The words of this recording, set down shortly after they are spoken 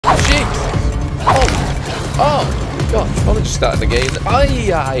Oh, God, probably just started the game.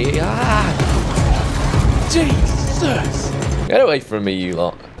 Jesus. Get away from me, you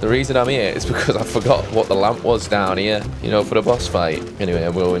lot. The reason I'm here is because I forgot what the lamp was down here, you know, for the boss fight. Anyway,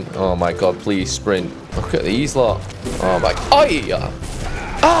 I'm going. Oh my God, please sprint. Look at these lot. Oh my.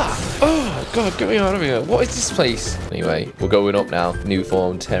 Oh God, get me out of here. What is this place? Anyway, we're going up now. New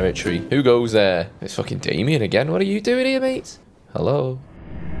form territory. Who goes there? It's fucking Damien again. What are you doing here, mate? Hello.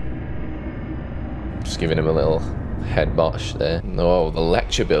 Just giving him a little head bosh there. Oh, the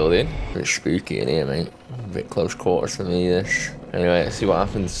lecture building. A bit spooky in here, mate. A bit close quarters for me, this. Anyway, let's see what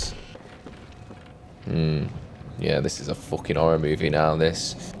happens. Yeah, this is a fucking horror movie now,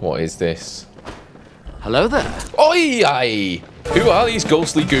 this. What is this? Hello there. Oi, aye. Who are these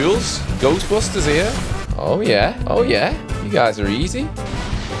ghostly ghouls? Ghostbusters here? Oh, yeah. Oh, yeah. You guys are easy.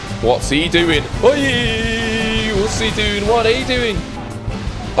 What's he doing? Oi! What's he doing? What are you doing?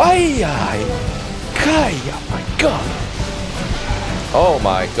 Oi, aye. Kai, oh my God. Oh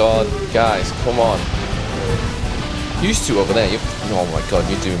my God. Guys, come on. Used to over there. Oh my God,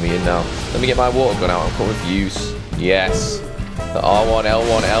 you're doing me in now. Let me get my water gun out. I'm coming for use. Yes. The R1,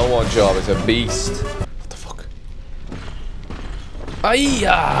 L1, L1 job is a beast. What the fuck?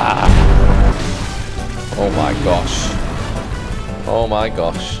 Ayya! Oh my gosh. Oh my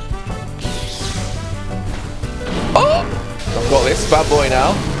gosh. Oh! I've got this bad boy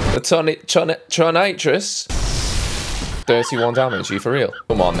now. The Tronitrus. 31 damage. You for real?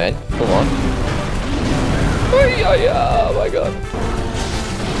 Come on then. Come on. Oh my God.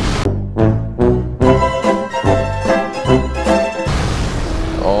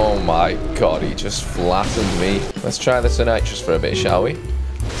 Oh my God, he just flattened me. Let's try the Tronitrus for a bit, shall we?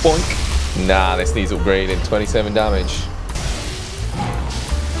 Boink. Nah, this needs upgrading. 27 damage.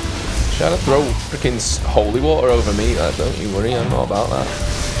 Trying to throw freaking holy water over me. Don't you worry, I'm not about that.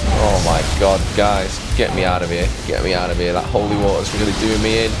 Oh my God, guys, get me out of here. Get me out of here. That holy water's really doing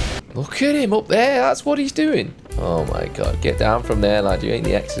me in. Look at him up there. That's what he's doing. Oh my God, get down from there, lad. You ain't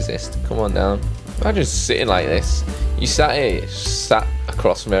the exorcist. Come on down. Imagine sitting like this. You sat here, sat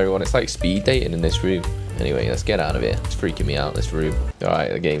across from everyone. It's like speed dating in this room. Anyway, let's get out of here. It's freaking me out, this room. All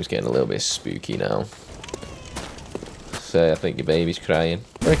right, the game's getting a little bit spooky now. So I think your baby's crying.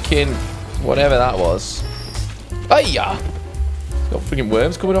 Freaking whatever that was. Hiya! Got freaking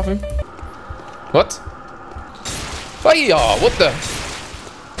worms coming off him. What? Hiya! What the?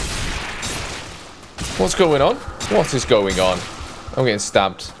 What's going on? What is going on? I'm getting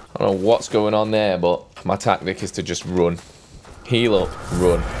stabbed. I don't know what's going on there, but my tactic is to just run. Heal up,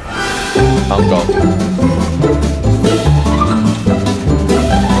 run. I'm gone.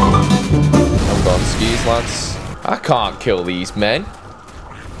 I'm gone. Skis, lads. I can't kill these men.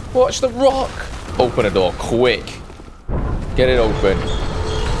 Watch the rock. Open a door quick. Get it open.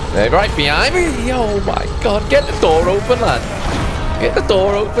 They're right behind me. Oh my God. Get the door open, lad. Get the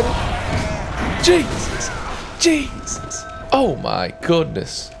door open. Jesus. Jesus. Oh my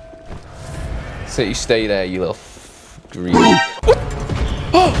goodness. So you stay there, you little green. What?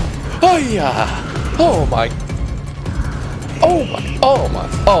 Oh. Oh yeah. Oh my. Oh my. Oh my.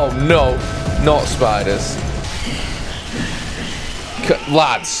 Oh no. Not spiders.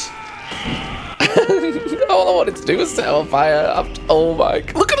 Lads. All I wanted to do was set on fire. Oh my.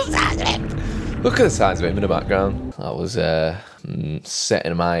 Look at the size of him. Look at the size of him in the background. I was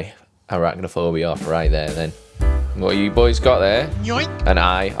setting my arachnophobia off right there then. What you boys got there? Yoink. An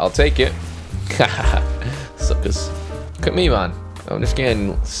eye. I'll take it. Suckers. Look at me, man. I'm just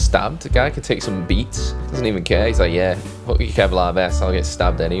getting stabbed. The guy could take some beats. Doesn't even care. He's like, yeah, hook your Kevlar vest. I'll get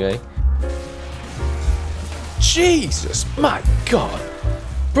stabbed anyway. Jesus, my God.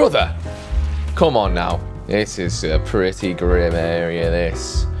 Brother. Come on now. This is a pretty grim area,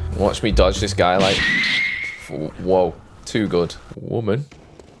 this. Watch me dodge this guy like... Whoa. Too good. Woman.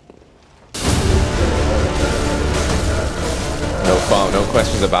 No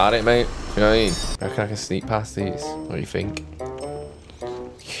questions about it, mate. You know what I mean? I reckon I can sneak past these. What do you think?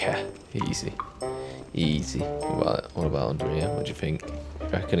 Yeah, easy. Easy. What about under here? What do you think?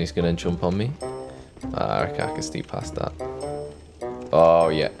 Reckon he's gonna jump on me? I reckon I can sneak past that. Oh,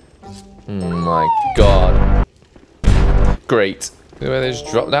 yeah. My God. Great. Where they just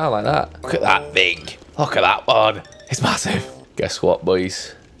drop down like that. Look at that thing. Look at that one. It's massive. Guess what,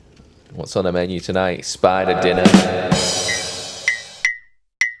 boys? What's on the menu tonight? Spider dinner.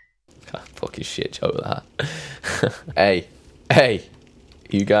 Fucking shit joke that. Hey,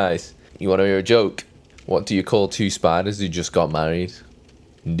 you guys. You want to hear a joke? What do you call two spiders who just got married?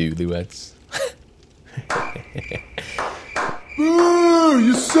 Newlyweds.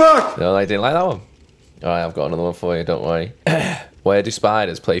 You suck! No, I didn't like that one. Alright, I've got another one for you, don't worry. Where do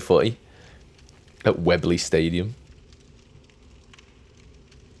spiders play footy? At Wembley Stadium.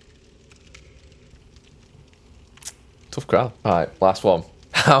 Tough crowd. Alright, last one.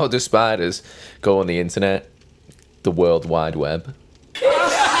 How do spiders go on the internet? The World Wide Web.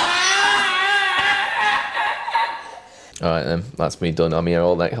 Alright then, that's me done. I'm here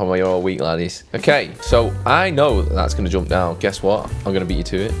all week, laddies. Okay, so I know that's going to jump down. Guess what? I'm going to beat you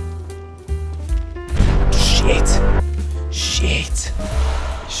to it. Shit. Shit.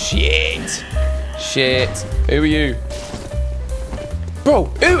 Shit. Shit. Who are you? Bro,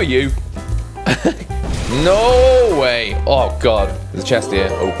 who are you? No way. Oh, God. There's a chest here.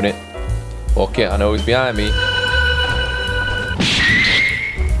 Open it. Okay, I know he's behind me.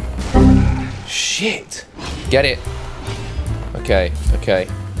 Shit. Get it. Okay, okay.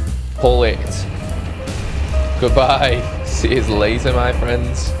 Pull it. Goodbye. See you later, my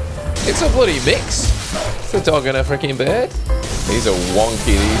friends. It's a bloody mix. It's a dog and a freaking bird. These are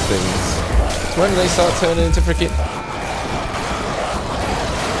wonky, these things. It's when they start turning into freaking...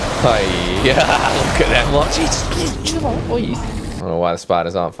 Hi, yeah, look at them. Look. Jesus, chill out, please. I don't know why the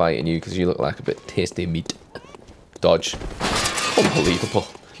spiders aren't fighting you, because you look like a bit tasty meat. Dodge. Unbelievable.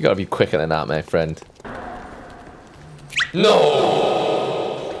 You gotta be quicker than that, my friend.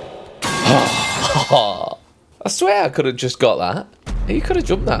 No! I swear I could have just got that. You could have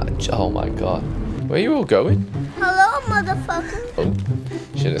jumped that. Oh my god. Where are you all going? Hello, motherfucker. Oh,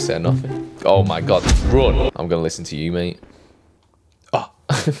 should have said nothing. Oh my god, run. I'm gonna listen to you, mate. Oh.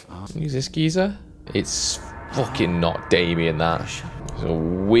 Who's this geezer? It's fucking not Damien, that. He's a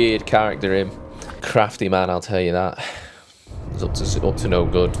weird character, him. Crafty man, I'll tell you that. He's up to no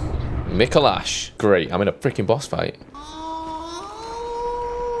good. Mikolash. Great, I'm in a freaking boss fight.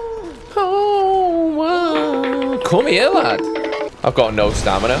 Oh, wow. Come here, lad. I've got no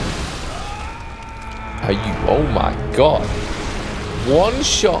stamina. Are you? Oh my god. One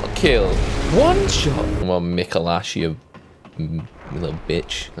shot kill. One shot. Come on, Mikolash, you little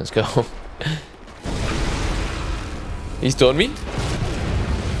bitch. Let's go. He's done me.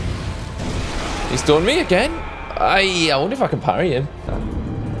 He's done me again. I wonder if I can parry him.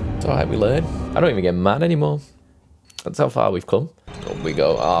 It's alright, we learn. I don't even get mad anymore. That's how far we've come. Up we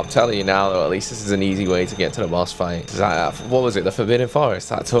go. Oh, I'm telling you now, though, at least this is an easy way to get to the boss fight. What was it? The Forbidden Forest?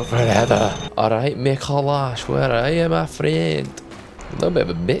 That took forever. Alright, Mikolash, where are you, my friend? A little bit of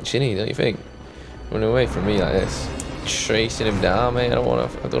a bitch, isn't he? Don't you think? Running away from me like this. Tracing him down, mate. I don't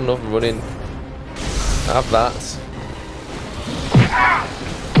know if I'm running. Have that.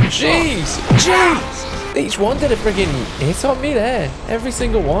 Jeez! Jeez! Each one did a friggin' hit on me there. Every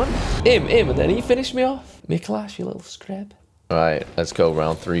single one. Him, and then he finished me off. Mikolash, you little scrub. Alright, let's go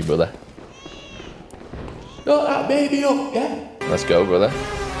round 3, brother. Got that baby up, yeah? Let's go, brother.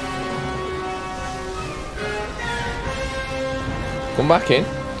 Come back in.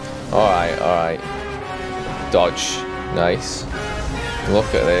 Alright, alright. Dodge. Nice.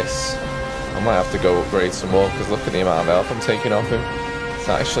 Look at this. I might have to go upgrade some more, because look at the amount of health I'm taking off him. It's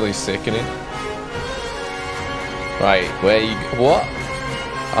actually sickening. Right, where you... What?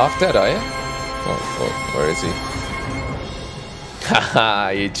 Half dead, are you? Oh, fuck. Where is he? Haha,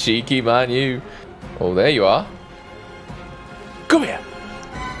 you cheeky man, you. Oh, there you are. Come here.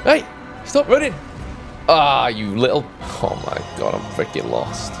 Hey, stop running. Ah, you little... Oh my god, I'm freaking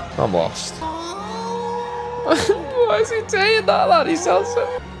lost. I'm lost. Why is he saying that, lad? He sounds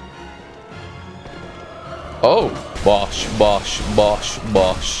so... Oh. Bosh, bosh, bosh,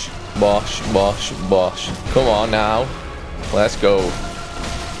 bosh. Bosh, bosh, bosh. Come on now. Let's go.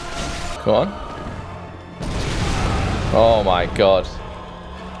 Come on. Oh my god.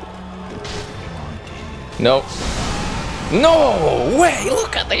 No. No way!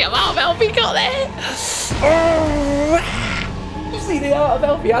 Look at the amount of health he got there! Oh. You see the amount of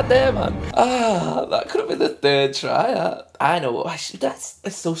health he had there, man? Ah, that could have been the third try. I know. That's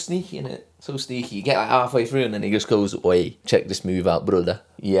so sneaky, isn't it? So sneaky. You get like halfway through and then he just goes, "Oi, check this move out, brother."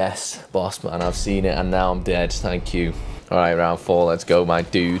 Yes, boss man, I've seen it and now I'm dead. Thank you. Alright, round 4, let's go, my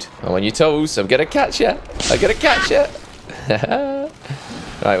dude. I'm on your toes. I'm gonna catch you. I'm gonna catch you.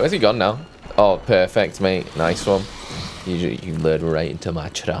 Right, where's he gone now? Oh, perfect, mate. Nice one. You lured right into my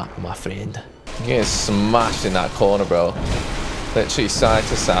trap, my friend. You're getting smashed in that corner, bro. Literally side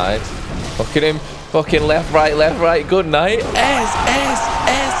to side. Look at him. Fucking left, right. Good night. S.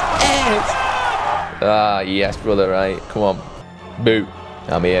 Ah, yes, brother, right. Come on. Boo.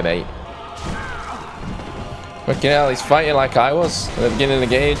 I'm here, mate. Fucking hell, he's fighting like I was at the beginning of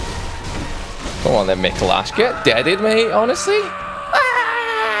the game. Come on then, Mikolash. Get deaded, mate, honestly.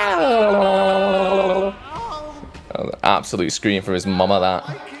 Oh, absolute scream from his mama, that.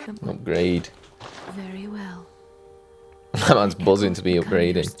 Upgrade. Very well. That man's buzzing to be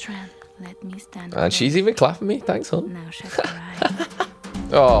upgrading. Let me stand. And she's even clapping me. Thanks, hon. Now shut your eyes.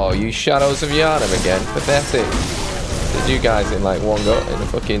 Oh, you shadows of Yharnam again. Pathetic. Did you guys in like one go in the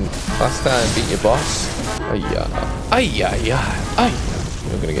fucking last time beat your boss? Ayya. Ayya, ayya.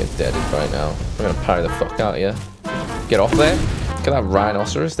 You're gonna get deaded right now. I'm gonna parry the fuck out of you. Get off there. Look at that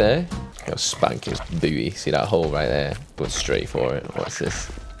rhinoceros there. Go spank his booty. See that hole right there? Go straight for it. What's this?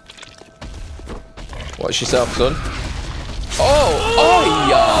 Watch yourself, son. Oh! Oh,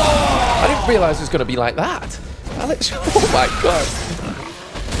 yeah! I didn't realise it was going to be like that. Alex, oh my god.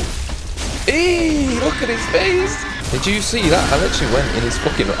 Eee! Look at his face. Did you see that? I literally went in his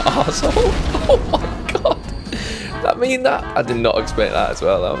fucking arsehole. Oh my god. That mean that? I did not expect that as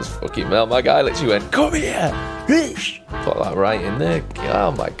well. That was fucking well. My guy literally went, come here! Put that right in there.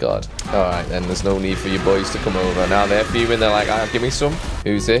 Oh my god. Alright then, there's no need for you boys to come over. Now they're fuming. They're like, ah, give me some.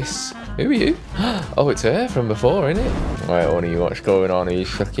 Who's this? Who are you? Oh, it's her from before, isn't it? Alright, Oni, what's going on? He's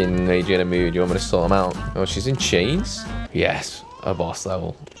fucking made you in a mood. You want me to sort him out? Oh, she's in chains? Yes, a boss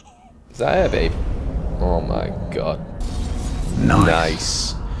level. Is that her, babe? Oh my god.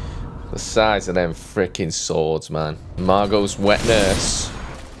 Nice. The size of them freaking swords, man. Margot's wet nurse.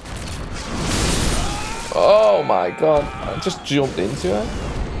 Oh my god. I just jumped into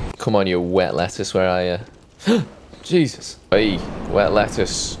her. Come on, you wet lettuce. Where are you? Jesus. Hey, wet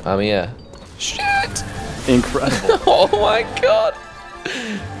lettuce. I'm here. Shit. Incredible. Oh my god.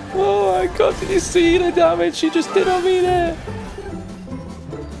 Oh my god. Did you see the damage she just did on me there?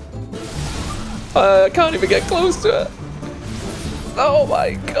 I can't even get close to her. Oh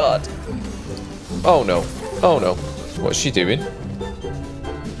my god. Oh no. Oh no. What's she doing?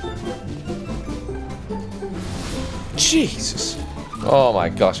 Jesus. Oh my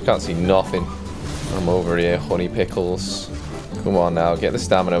gosh, can't see nothing. I'm over here, honey pickles. Come on now, get the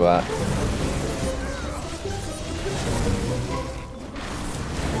stamina back.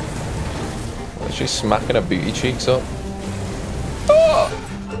 Is she smacking her booty cheeks up? Oh,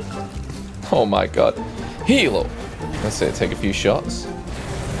 oh my god. Heal up. That's it, take a few shots.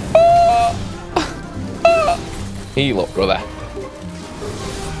 Oh. Heal up, brother.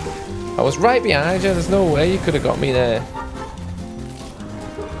 I was right behind you. There's no way you could have got me there.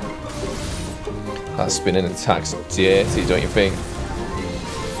 That spinning attack's dirty, don't you think?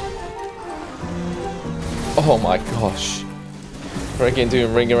 Oh my gosh. Freaking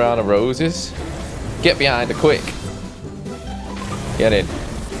doing ring around of roses. Get behind her quick. Get in.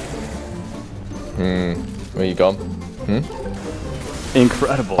 Where you gone?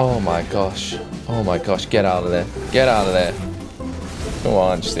 Incredible. Oh my gosh. Oh my gosh. Get out of there. Get out of there. Come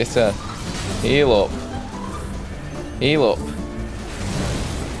on, just hit her. Heal up. Heal up.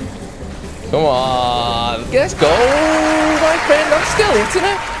 Come on. Let's go, my friend. I'm still hitting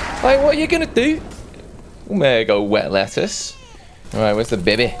her. Like, what are you going to do? There you go, wet lettuce. Alright, where's the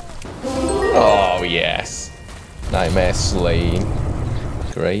baby? Oh, yes. Nightmare slain.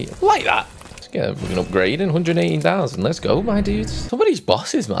 Great. Like that. Let's get a fucking upgrade in 118,000. Let's go, my dudes. Some of these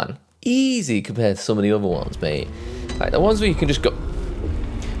bosses, man. Easy compared to some of the other ones, mate. Like, the ones where you can just go...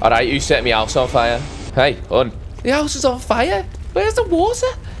 Alright, you set me house on fire. Hey, hon. The house is on fire? Where's the water?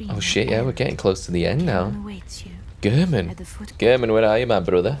 Oh shit, yeah, we're getting close to the end now. German. German, where are you, my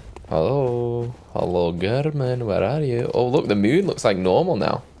brother? Hello. Hello, German, where are you? Oh, look, the moon looks like normal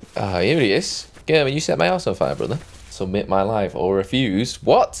now. Ah, here he is. German, you set my house on fire, brother. Submit my life or refuse.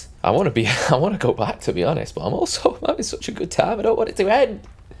 What? I want to go back, to be honest, but I'm having such a good time. I don't want it to end.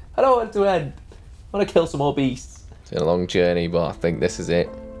 I don't want it to end. I want to kill some more beasts. It's been a long journey, but I think this is it.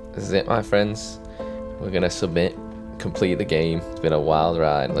 This is it, my friends. We're going to submit, complete the game. It's been a wild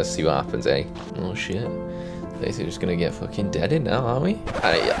ride. Let's see what happens, eh? Oh, shit. Basically just going to get fucking deaded now, aren't we?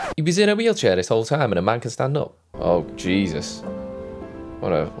 He was in a wheelchair this whole time and a man can stand up. Oh, Jesus.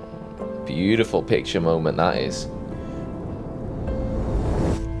 What a beautiful picture moment that is.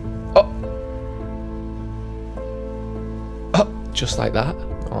 Oh. Oh, just like that.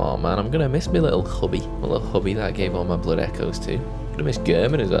 Oh, man, I'm going to miss my little hubby. My little hubby that I gave all my blood echoes to. I'm gonna miss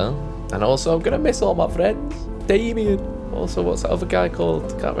German as well. And also I'm gonna miss all my friends. Damien. Also, what's that other guy called?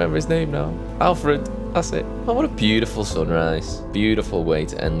 Can't remember his name now. Alfred. That's it. Oh, what a beautiful sunrise. Beautiful way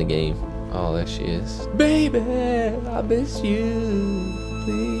to end the game. Oh, there she is. Baby, I miss you.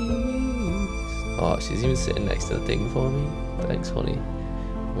 Please. Oh, she's even sitting next to the thing for me. Thanks, honey.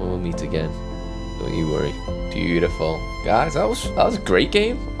 We'll meet again. Don't you worry. Beautiful. Guys, that was a great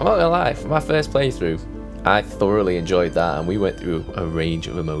game. I'm not gonna lie. For my first playthrough, I thoroughly enjoyed that, and we went through a range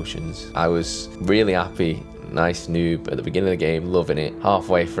of emotions. I was really happy. Nice noob at the beginning of the game, loving it.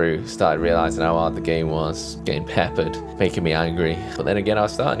 Halfway through, started realizing how hard the game was, getting peppered, making me angry. But then again, I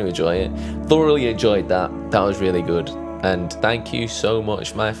was starting to enjoy it. Thoroughly enjoyed that. That was really good. And thank you so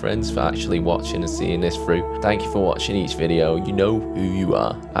much, my friends, for actually watching and seeing this through. Thank you for watching each video. You know who you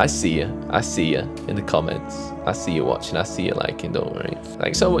are. I see you. I see you in the comments. I see you watching. I see you liking. Don't worry.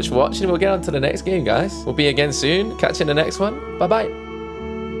 Thanks so much for watching. We'll get on to the next game, guys. We'll be again soon. Catch you in the next one. Bye-bye.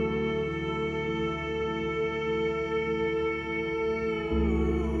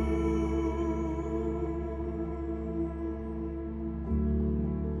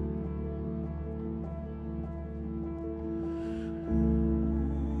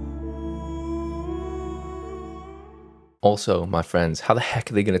 Also, my friends, how the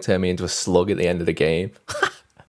heck are they going to turn me into a slug at the end of the game?